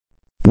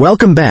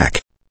Welcome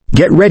back.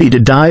 Get ready to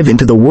dive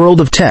into the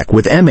world of tech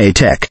with MA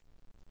Tech,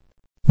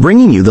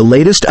 bringing you the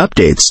latest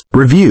updates,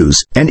 reviews,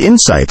 and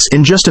insights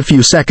in just a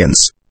few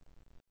seconds.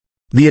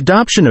 The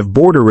adoption of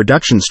border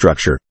reduction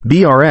structure,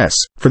 BRS,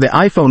 for the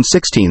iPhone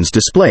 16's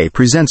display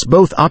presents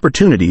both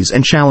opportunities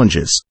and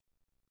challenges.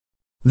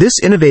 This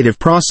innovative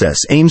process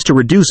aims to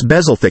reduce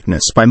bezel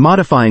thickness by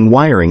modifying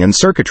wiring and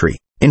circuitry,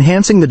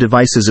 enhancing the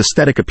device's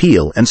aesthetic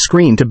appeal and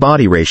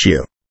screen-to-body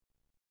ratio.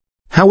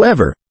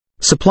 However,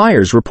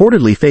 suppliers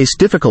reportedly face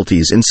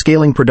difficulties in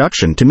scaling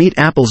production to meet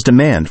Apple's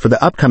demand for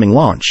the upcoming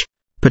launch,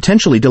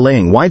 potentially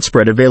delaying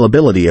widespread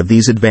availability of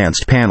these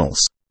advanced panels.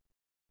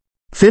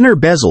 Thinner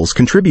bezels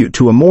contribute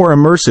to a more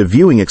immersive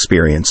viewing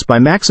experience by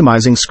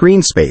maximizing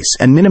screen space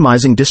and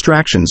minimizing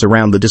distractions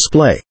around the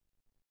display.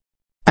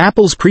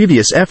 Apple's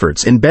previous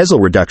efforts in bezel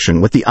reduction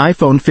with the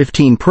iPhone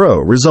 15 Pro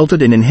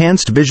resulted in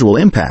enhanced visual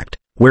impact,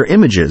 where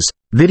images,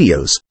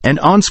 videos, and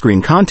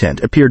on-screen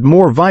content appeared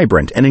more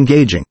vibrant and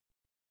engaging.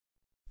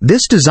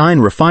 This design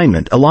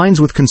refinement aligns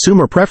with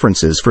consumer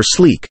preferences for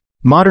sleek,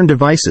 modern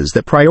devices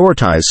that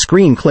prioritize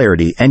screen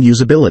clarity and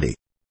usability.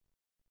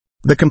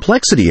 The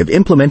complexity of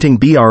implementing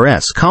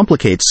BRS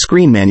complicates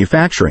screen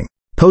manufacturing,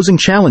 posing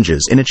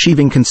challenges in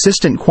achieving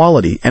consistent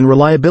quality and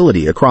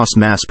reliability across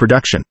mass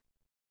production.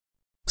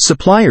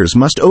 Suppliers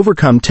must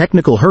overcome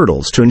technical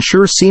hurdles to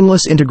ensure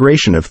seamless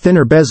integration of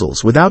thinner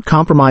bezels without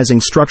compromising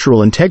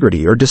structural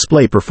integrity or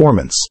display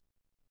performance.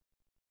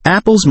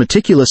 Apple's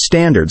meticulous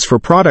standards for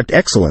product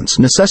excellence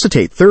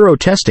necessitate thorough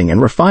testing and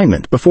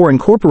refinement before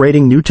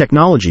incorporating new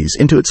technologies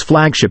into its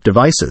flagship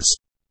devices.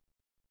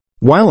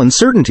 While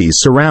uncertainties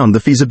surround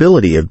the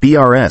feasibility of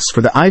BRS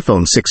for the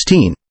iPhone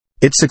 16,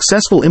 its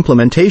successful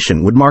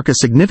implementation would mark a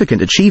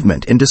significant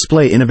achievement in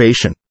display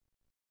innovation.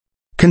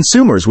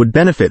 Consumers would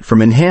benefit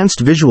from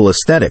enhanced visual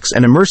aesthetics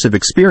and immersive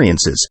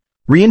experiences,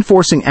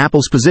 reinforcing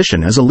Apple's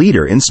position as a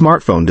leader in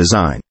smartphone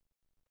design.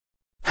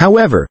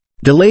 However,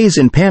 delays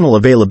in panel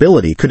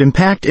availability could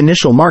impact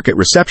initial market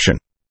reception,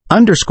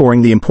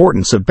 underscoring the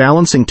importance of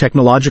balancing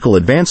technological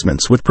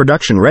advancements with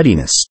production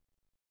readiness.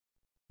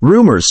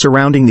 Rumors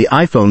surrounding the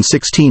iPhone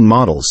 16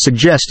 models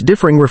suggest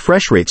differing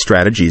refresh rate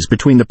strategies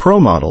between the Pro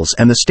models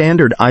and the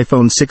standard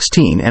iPhone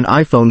 16 and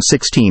iPhone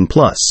 16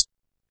 Plus.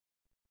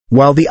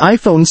 While the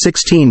iPhone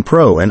 16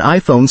 Pro and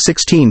iPhone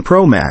 16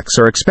 Pro Max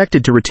are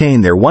expected to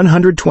retain their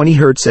 120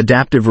 Hz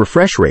adaptive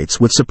refresh rates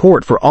with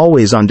support for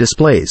always-on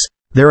displays,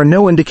 there are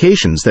no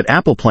indications that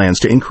Apple plans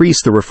to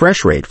increase the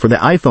refresh rate for the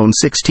iPhone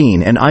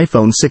 16 and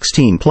iPhone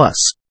 16 Plus.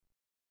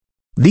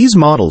 These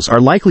models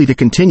are likely to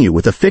continue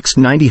with a fixed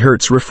 90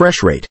 Hz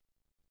refresh rate.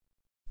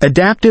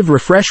 Adaptive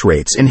refresh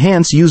rates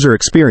enhance user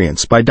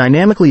experience by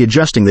dynamically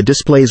adjusting the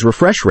display's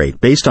refresh rate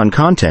based on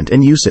content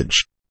and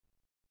usage.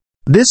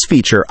 This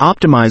feature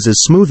optimizes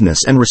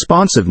smoothness and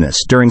responsiveness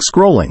during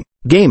scrolling,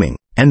 gaming,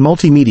 and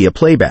multimedia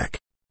playback.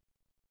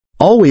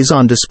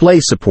 Always-on display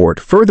support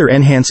further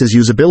enhances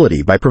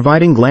usability by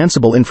providing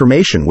glanceable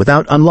information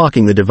without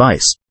unlocking the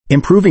device,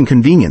 improving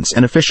convenience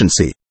and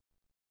efficiency.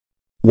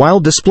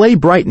 While display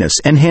brightness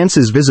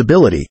enhances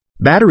visibility,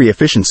 battery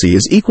efficiency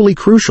is equally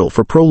crucial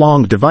for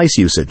prolonged device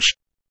usage.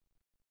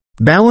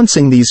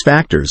 Balancing these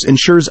factors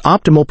ensures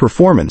optimal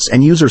performance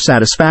and user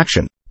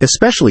satisfaction,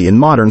 especially in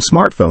modern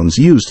smartphones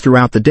used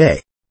throughout the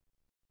day.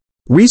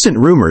 Recent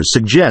rumors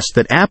suggest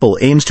that Apple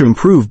aims to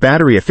improve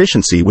battery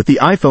efficiency with the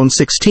iPhone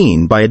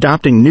 16 by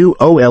adopting new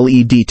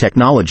OLED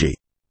technology.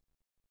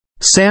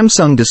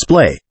 Samsung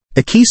Display,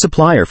 a key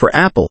supplier for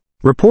Apple,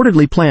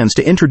 reportedly plans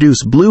to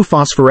introduce blue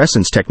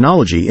phosphorescence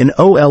technology in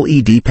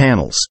OLED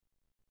panels.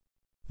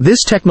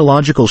 This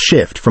technological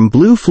shift from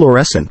blue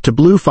fluorescent to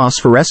blue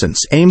phosphorescence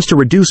aims to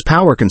reduce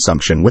power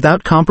consumption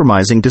without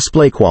compromising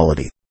display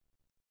quality.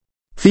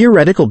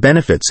 Theoretical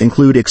benefits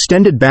include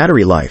extended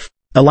battery life,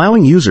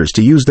 allowing users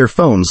to use their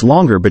phones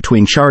longer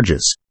between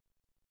charges.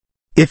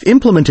 If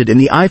implemented in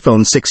the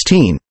iPhone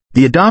 16,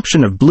 the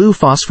adoption of blue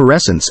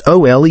phosphorescence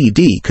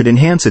OLED could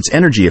enhance its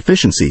energy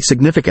efficiency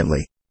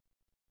significantly.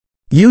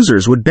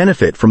 Users would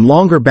benefit from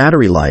longer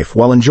battery life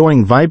while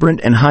enjoying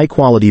vibrant and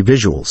high-quality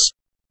visuals.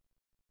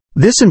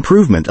 This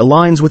improvement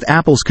aligns with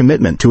Apple's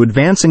commitment to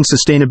advancing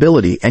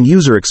sustainability and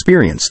user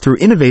experience through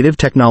innovative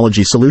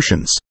technology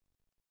solutions.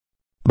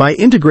 By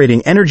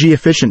integrating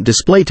energy-efficient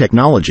display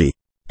technology,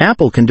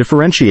 Apple can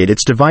differentiate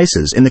its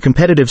devices in the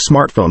competitive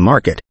smartphone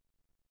market.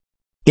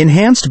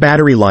 Enhanced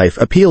battery life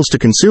appeals to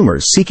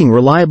consumers seeking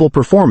reliable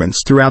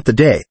performance throughout the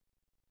day.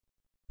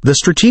 The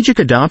strategic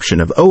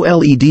adoption of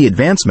OLED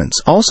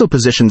advancements also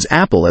positions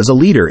Apple as a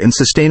leader in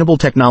sustainable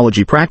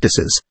technology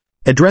practices,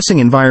 addressing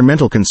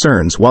environmental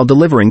concerns while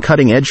delivering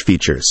cutting-edge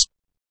features.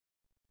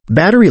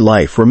 Battery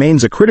life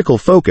remains a critical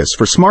focus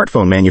for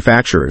smartphone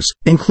manufacturers,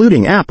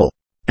 including Apple,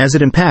 as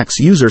it impacts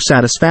user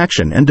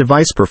satisfaction and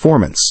device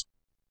performance.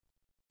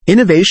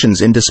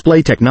 Innovations in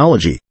display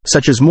technology,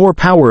 such as more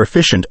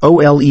power-efficient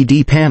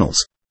OLED panels,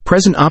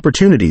 present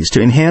opportunities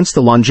to enhance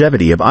the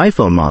longevity of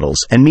iPhone models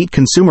and meet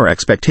consumer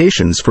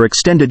expectations for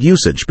extended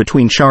usage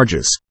between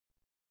charges.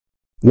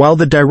 While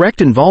the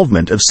direct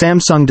involvement of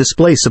Samsung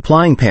Display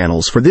supplying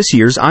panels for this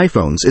year's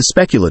iPhones is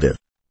speculative,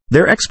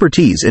 Their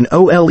expertise in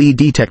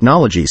OLED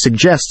technology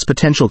suggests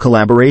potential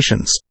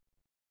collaborations.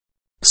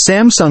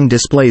 Samsung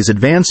Display's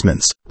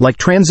advancements, like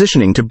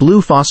transitioning to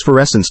blue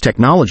phosphorescence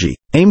technology,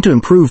 aim to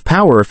improve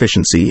power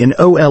efficiency in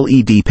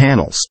OLED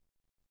panels.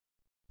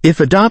 If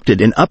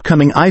adopted in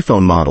upcoming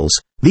iPhone models,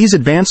 these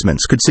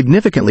advancements could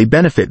significantly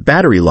benefit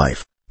battery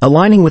life,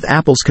 aligning with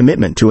Apple's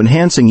commitment to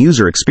enhancing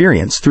user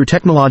experience through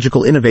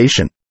technological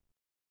innovation.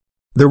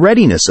 The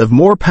readiness of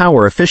more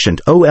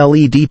power-efficient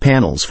OLED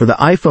panels for the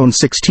iPhone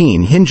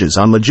 16 hinges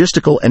on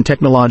logistical and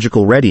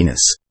technological readiness.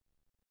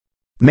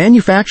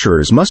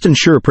 Manufacturers must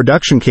ensure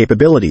production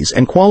capabilities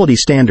and quality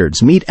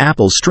standards meet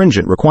Apple's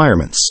stringent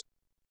requirements.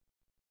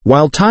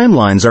 While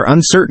timelines are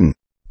uncertain,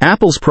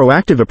 Apple's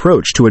proactive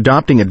approach to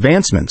adopting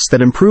advancements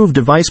that improve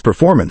device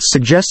performance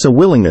suggests a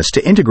willingness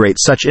to integrate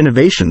such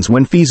innovations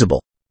when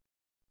feasible.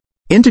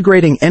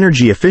 Integrating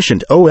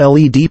energy-efficient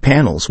OLED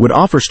panels would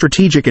offer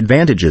strategic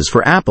advantages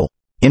for Apple,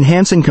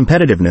 enhancing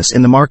competitiveness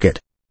in the market.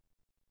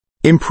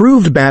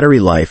 Improved battery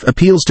life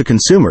appeals to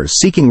consumers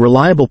seeking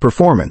reliable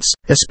performance,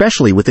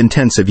 especially with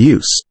intensive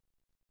use.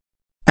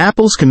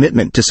 Apple's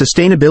commitment to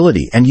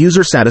sustainability and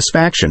user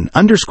satisfaction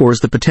underscores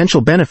the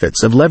potential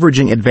benefits of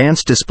leveraging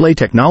advanced display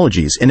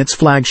technologies in its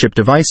flagship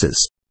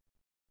devices.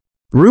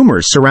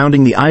 Rumors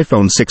surrounding the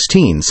iPhone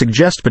 16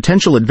 suggest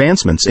potential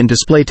advancements in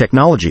display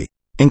technology,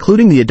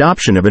 including the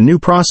adoption of a new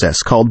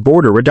process called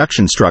border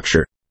reduction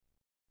structure.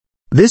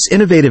 This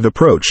innovative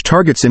approach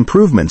targets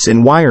improvements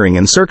in wiring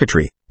and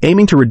circuitry,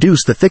 aiming to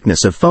reduce the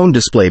thickness of phone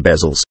display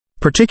bezels,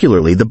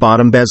 particularly the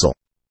bottom bezel.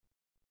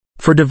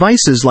 For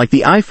devices like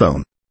the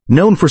iPhone,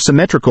 known for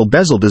symmetrical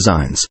bezel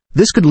designs,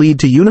 this could lead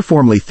to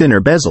uniformly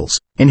thinner bezels,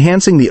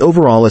 enhancing the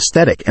overall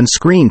aesthetic and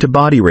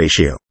screen-to-body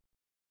ratio.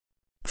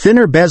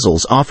 Thinner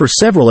bezels offer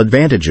several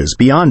advantages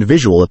beyond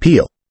visual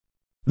appeal.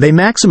 They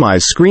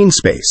maximize screen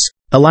space,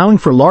 allowing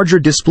for larger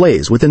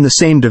displays within the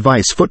same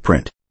device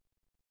footprint.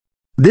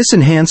 This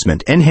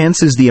enhancement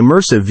enhances the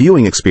immersive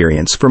viewing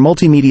experience for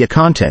multimedia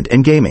content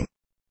and gaming.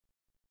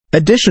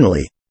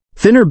 Additionally,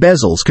 thinner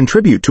bezels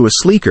contribute to a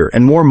sleeker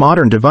and more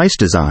modern device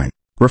design,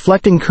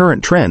 reflecting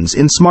current trends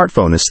in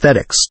smartphone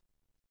aesthetics.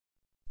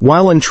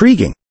 While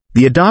intriguing,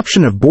 the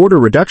adoption of border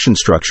reduction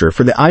structure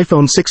for the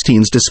iPhone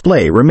 16's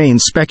display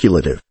remains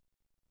speculative.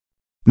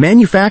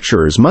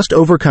 Manufacturers must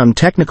overcome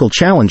technical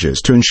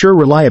challenges to ensure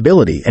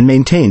reliability and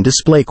maintain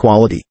display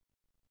quality.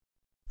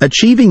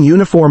 Achieving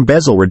uniform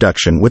bezel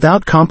reduction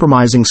without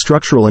compromising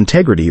structural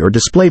integrity or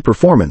display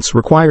performance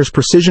requires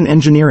precision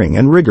engineering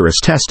and rigorous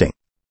testing.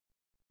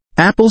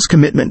 Apple's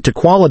commitment to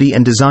quality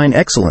and design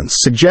excellence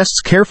suggests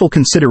careful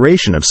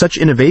consideration of such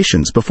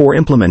innovations before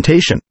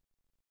implementation.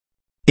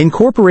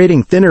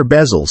 Incorporating thinner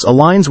bezels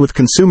aligns with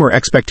consumer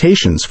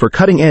expectations for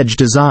cutting-edge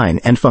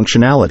design and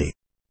functionality.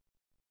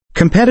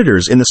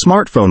 Competitors in the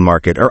smartphone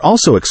market are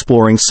also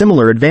exploring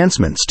similar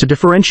advancements to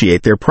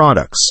differentiate their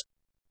products.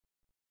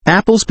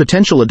 Apple's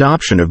potential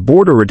adoption of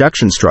border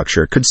reduction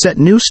structure could set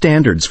new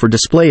standards for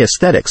display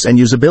aesthetics and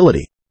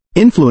usability,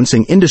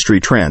 influencing industry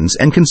trends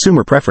and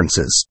consumer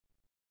preferences.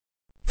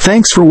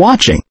 Thanks for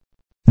watching.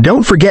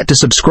 Don't forget to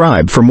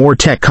subscribe for more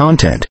tech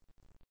content.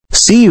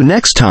 See you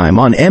next time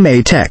on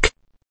MA Tech.